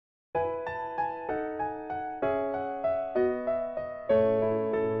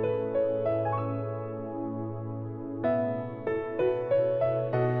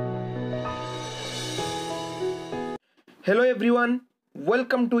Hello everyone,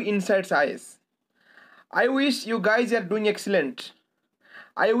 welcome to Insights IS. I wish you guys are doing excellent.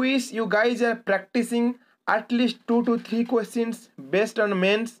 I wish you guys are practicing at least 2 to 3 questions based on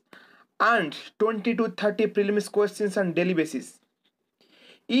mains and 20 to 30 prelims questions on daily basis.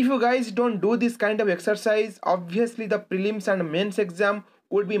 If you guys don't do this kind of exercise, obviously the prelims and mains exam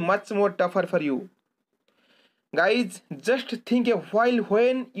would be much more tougher for you. Guys, just think a while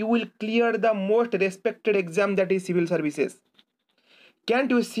when you will clear the most respected exam, that is civil services.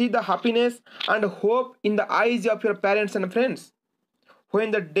 Can't you see the happiness and hope in the eyes of your parents and friends?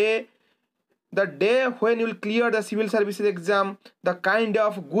 When the day when you will clear the civil services exam, the kind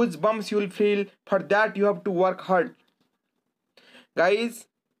of goosebumps you will feel, for that you have to work hard. Guys,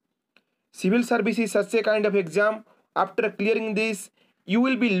 civil service is such a kind of exam. After clearing this, you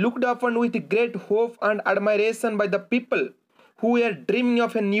will be looked upon with great hope and admiration by the people who are dreaming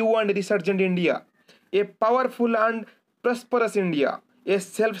of a new and resurgent India, a powerful and prosperous India, a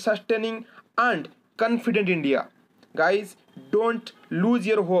self-sustaining and confident India. Guys, don't lose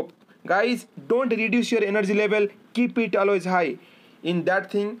your hope. Guys, don't reduce your energy level. Keep it always high. In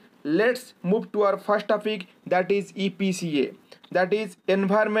that thing, let's move to our first topic, that is EPCA, that is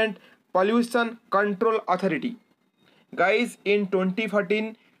Environment Pollution Control Authority. Guys, in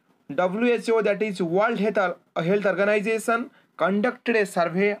 2014, WHO, that is World Health Organization, conducted a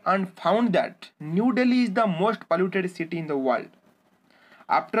survey and found that New Delhi is the most polluted city in the world.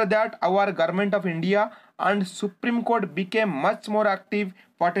 After that, our government of India and Supreme Court became much more active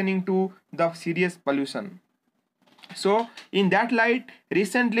pertaining to the serious pollution. So, in that light,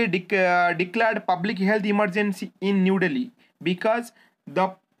 recently declared public health emergency in New Delhi because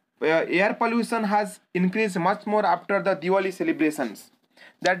the air pollution has increased much more after the Diwali celebrations.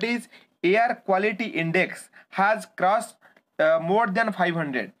 That is, air quality index has crossed more than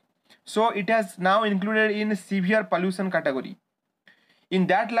 500. So, it has now included in severe pollution category. In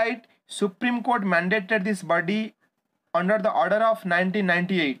that light, Supreme Court mandated this body under the order of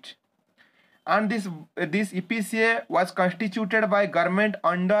 1998, and this EPCA was constituted by government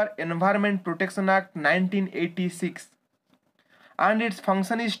under Environment Protection Act 1986, and its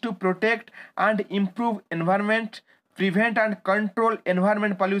function is to protect and improve environment, prevent and control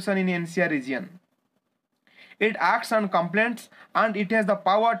environment pollution in NCR region. It acts on complaints and it has the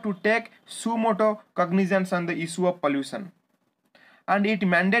power to take suo motu cognizance on the issue of pollution. And it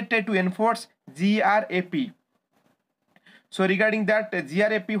mandated to enforce GRAP. So regarding that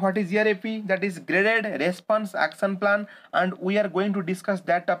GRAP, what is GRAP? That is Graded Response Action Plan, and we are going to discuss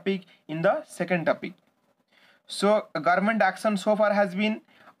that topic in the second topic. So government action so far has been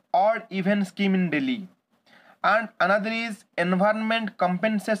odd even scheme in Delhi. And another is Environment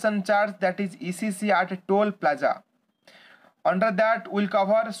Compensation Charge, that is ECC at Toll Plaza. Under that we'll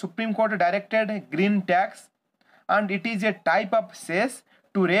cover Supreme Court directed green tax, and it is a type of cess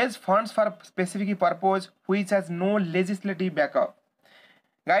to raise funds for specific purpose which has no legislative backup.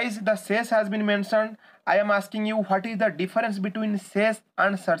 Guys, the cess has been mentioned. I am asking you, what is the difference between cess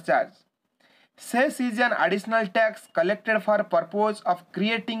and surcharge? Cess is an additional tax collected for purpose of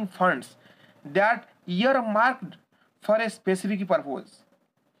creating funds that earmarked for a specific purpose.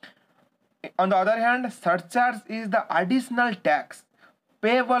 On the other hand, surcharge is the additional tax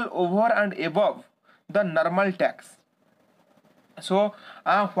payable over and above the normal tax. So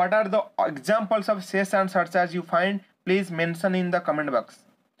what are the examples of cess and surcharge you find? Please mention in the comment box.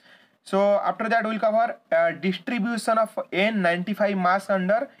 So after that we'll cover distribution of N95 mask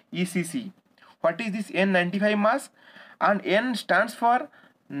under ECC. What is this N95 mask? And N stands for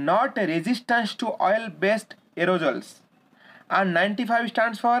not resistance to oil based aerosols, and 95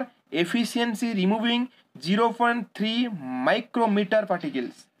 stands for efficiency removing 0.3 micrometer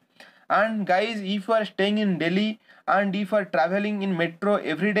particles. And guys, if you are staying in Delhi and if you are traveling in metro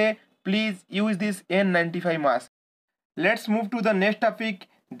every day, please use this N95 mask. Let's move to the next topic,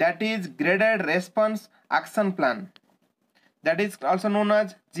 that is Graded Response Action Plan, that is also known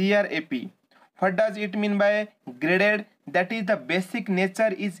as GRAP. What does it mean by graded? That is, the basic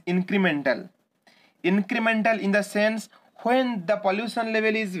nature is incremental. Incremental in the sense, when the pollution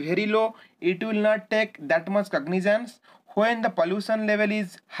level is very low, it will not take that much cognizance. When the pollution level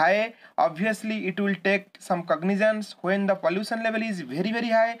is high, obviously it will take some cognizance. When the pollution level is very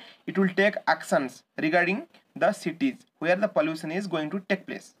high, it will take actions regarding the cities where the pollution is going to take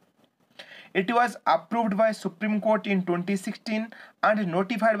place. It was approved by Supreme Court in 2016 and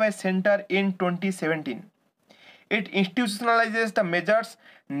notified by Centre in 2017. It institutionalizes the measures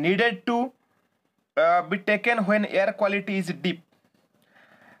needed to be taken when air quality is deep.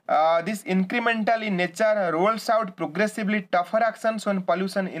 This incremental in nature rolls out progressively tougher actions when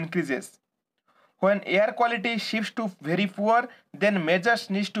pollution increases. When air quality shifts to very poor, then measures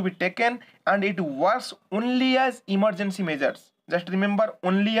needs to be taken, and it works only as emergency measures. Just remember,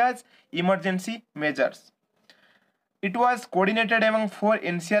 only as emergency measures. It was coordinated among 4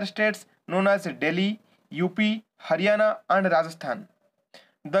 NCR states known as Delhi, UP, Haryana and Rajasthan.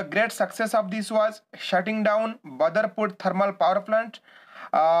 The great success of this was shutting down Badarpur thermal power plant.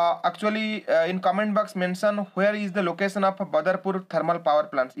 In comment box mention where is the location of Badarpur thermal power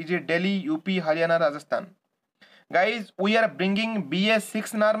plants. Is it Delhi, UP, Haryana, Rajasthan? Guys, we are bringing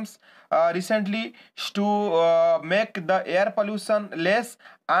BS6 norms recently to make the air pollution less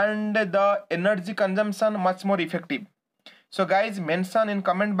and the energy consumption much more effective. So guys, mention in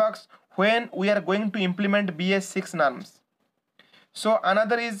comment box when we are going to implement BS6 norms. So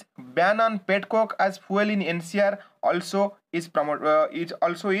another is ban on pet coke as fuel in NCR also is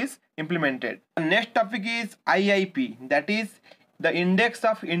implemented. The next topic is IIP, that is the Index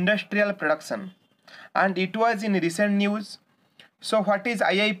of Industrial Production, and it was in recent news. So what is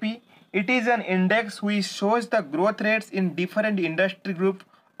IIP? It is an index which shows the growth rates in different industry groups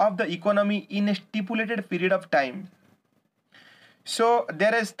of the economy in a stipulated period of time. So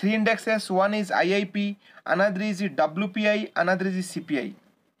there is 3 indexes. One is IIP, another is WPI, another is CPI.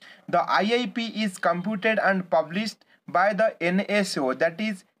 The IIP is computed and published by the UNESCO, that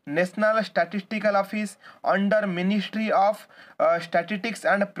is National Statistical Office, under Ministry of Statistics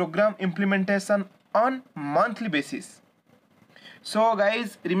and Program Implementation on monthly basis. So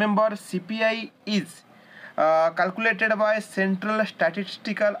guys, remember CPI is calculated by Central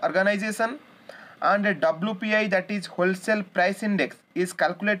Statistical Organization, and WPI, that is Wholesale Price Index, is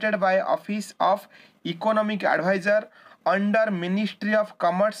calculated by Office of Economic Advisor under Ministry of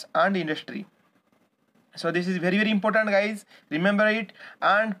Commerce and Industry. So this is very important guys, remember it,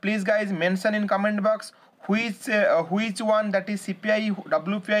 and please guys mention in comment box which one, that is CPI,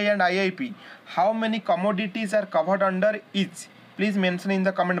 WPI and IIP, how many commodities are covered under each. Please mention in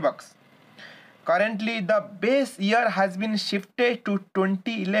the comment box. Currently the base year has been shifted to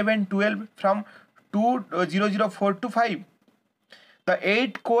 2011-12 from 2004 to 5. The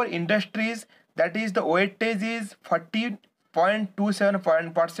 8 core industries, that is the weightage is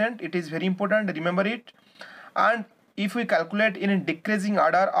 40.27%. It is very important, remember it. And if we calculate in decreasing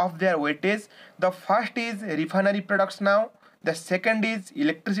order of their weightage, the first is refinery products now, the second is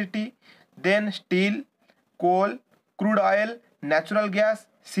electricity, then steel, coal, crude oil, natural gas,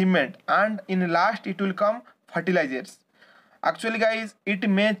 cement, and in last it will come fertilizers. Actually guys, it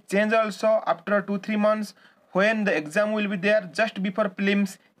may change also after 2-3 months when the exam will be there. Just before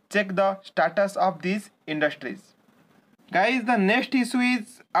prelims, check the status of these industries. Guys, the next issue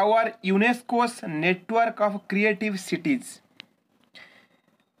is our UNESCO's network of creative cities.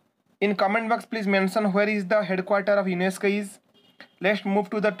 In comment box please mention where is the headquarter of UNESCO is. Let's move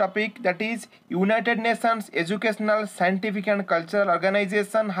to the topic, that is United Nations Educational, Scientific and Cultural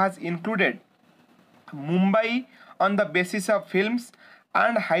Organization has included Mumbai on the basis of films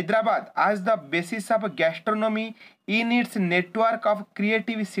and Hyderabad as the basis of gastronomy in its network of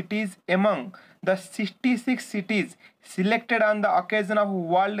creative cities among the 66 cities selected on the occasion of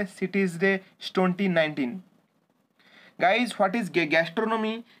World Cities Day 2019. Guys, what is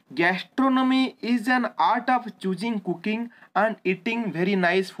gastronomy? Gastronomy is an art of choosing, cooking and eating very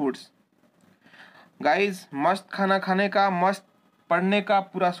nice foods. Guys, मस्त खाना खाने का, मस्त पढ़ने का,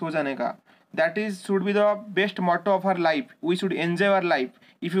 पूरा सो जाने का. That is should be the best motto of our life. We should enjoy our life.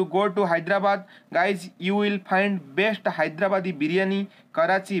 If you go to Hyderabad, guys, you will find best Hyderabadi biryani,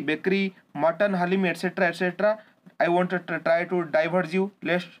 Karachi bakery, mutton halim, etc., etc. I want to try to diverge you.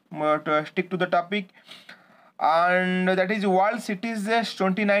 Let's stick to the topic. And that is World Cities Day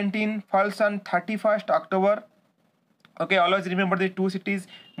 2019 falls on 31st October. Okay, always remember the 2 cities,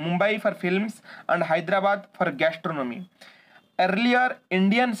 Mumbai for films and Hyderabad for gastronomy. Earlier,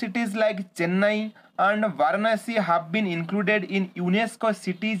 Indian cities like Chennai and Varanasi have been included in UNESCO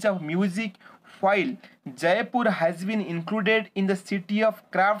Cities of Music, while Jaipur has been included in the City of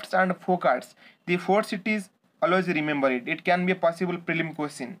Crafts and Folk Arts. The 4 cities, always remember it. It can be a possible prelim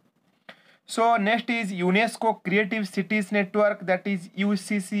question. So next is UNESCO Creative Cities Network, that is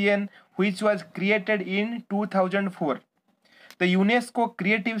UCCN, which was created in 2004. The UNESCO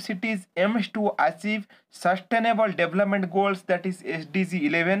Creative Cities aims to achieve Sustainable Development Goals, that is SDG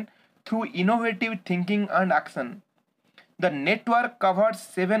 11, through innovative thinking and action. The network covers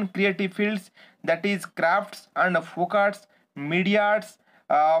 7 creative fields, that is crafts and folk arts, media arts,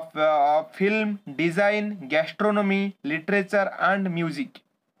 film, design, gastronomy, literature and music.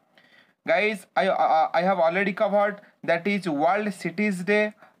 Guys, I have already covered, that is World Cities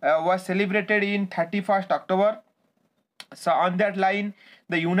Day was celebrated in 31st October. So on that line,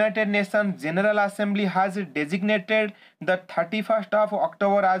 the United Nations General Assembly has designated the 31st of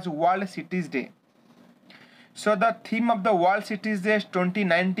October as World Cities Day. So the theme of the World Cities Day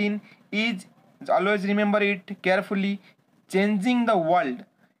 2019 is, always remember it carefully, changing the world,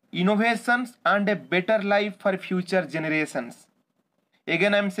 innovations and a better life for future generations.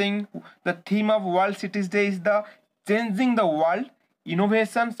 Again I am saying the theme of World Cities Day is the changing the world,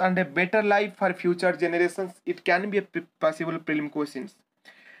 innovations and a better life for future generations. It can be a possible prelim questions.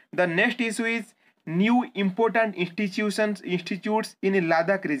 The next issue is new important institutes in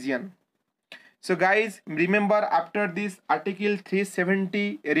Ladakh region. So guys, remember after this Article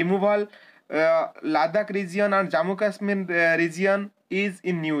 370 removal, Ladakh region and Jammu Kashmir region is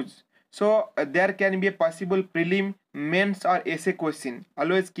in news. So there can be a possible prelim, mains or essay question.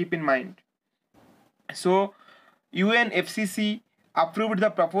 Always keep in mind. So UNFCCC approved the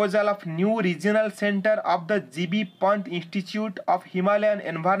proposal of new regional center of the GB Pant Institute of Himalayan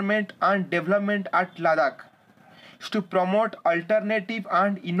Environment and Development at Ladakh to promote alternative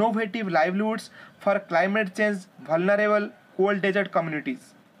and innovative livelihoods for climate change vulnerable cold desert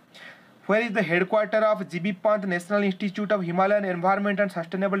communities. Where is the headquarters of GB Pant National Institute of Himalayan Environment and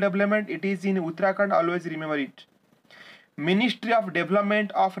Sustainable Development? It is in Uttarakhand, always remember it. Ministry of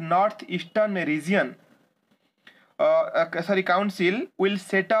Development of Northeastern Region Council will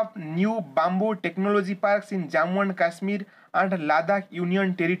set up new bamboo technology parks in Jammu and Kashmir and Ladakh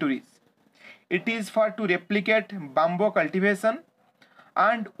Union territories. It is for to replicate bamboo cultivation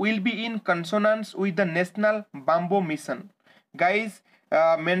and will be in consonance with the National Bamboo Mission. Guys,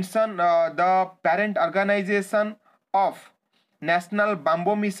 mention the parent organization of National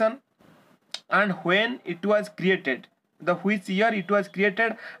Bamboo Mission and when it was created, the which year it was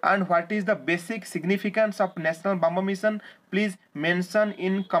created, and what is the basic significance of National Bamboo Mission. Please mention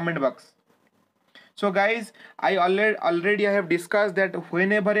in comment box. So guys, I already have discussed that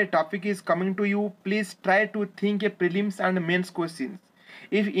whenever a topic is coming to you, please try to think a prelims and mains questions.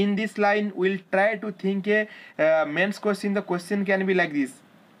 If in this line we'll try to think a mains question, the question can be like this: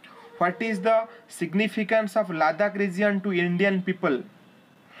 what is the significance of Ladakh region to Indian people?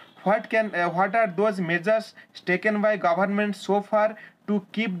 What are those measures taken by government so far to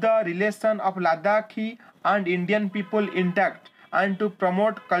keep the relation of Ladakhi and Indian people intact and to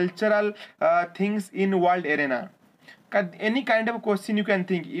promote cultural things in world arena? Any kind of question you can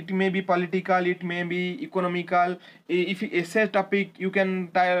think. It may be political, it may be economical. If essay topic, you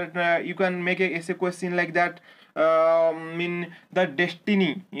can make a essay question like that. The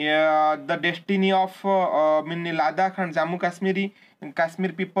destiny of Ladakh and Jammu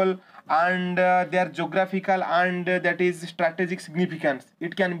Kashmir people and their geographical and that is strategic significance.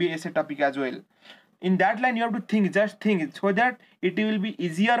 It can be essay topic as well. In that line you have to think, just think, so that it will be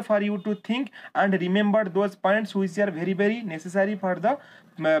easier for you to think and remember those points which are very very necessary for the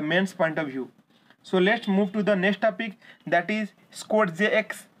mains point of view. So let's move to the next topic, that is Squad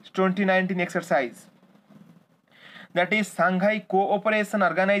JX 2019 exercise. That is Shanghai Cooperation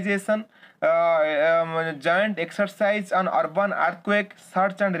Organization Joint Exercise on Urban Earthquake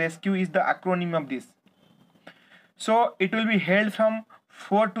Search and Rescue is the acronym of this. So it will be held from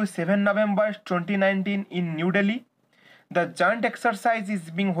 4 to 7 November 2019 in New Delhi. The joint exercise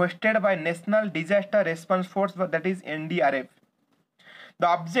is being hosted by National Disaster Response Force, that is NDRF. The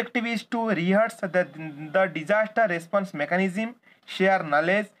objective is to rehearse the disaster response mechanism, share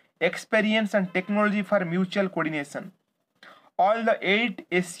knowledge, experience and technology for mutual coordination. All the 8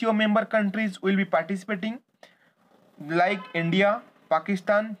 SCO member countries will be participating, like India,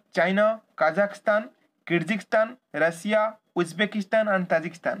 Pakistan, China, Kazakhstan, Kyrgyzstan, Russia, Uzbekistan and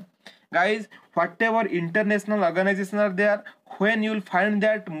Tajikistan. Guys, whatever international organizations are there, when you will find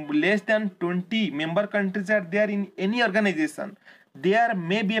that less than 20 member countries are there in any organization, there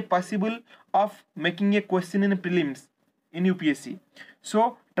may be a possible of making a question in prelims in UPSC.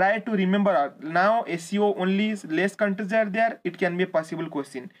 So try to remember, now SEO only less countries are there, it can be a possible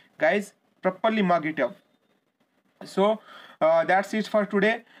question. Guys, properly mark it up. So that's it for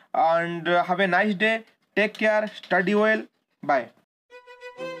today, and have a nice day. Take care, study well, bye.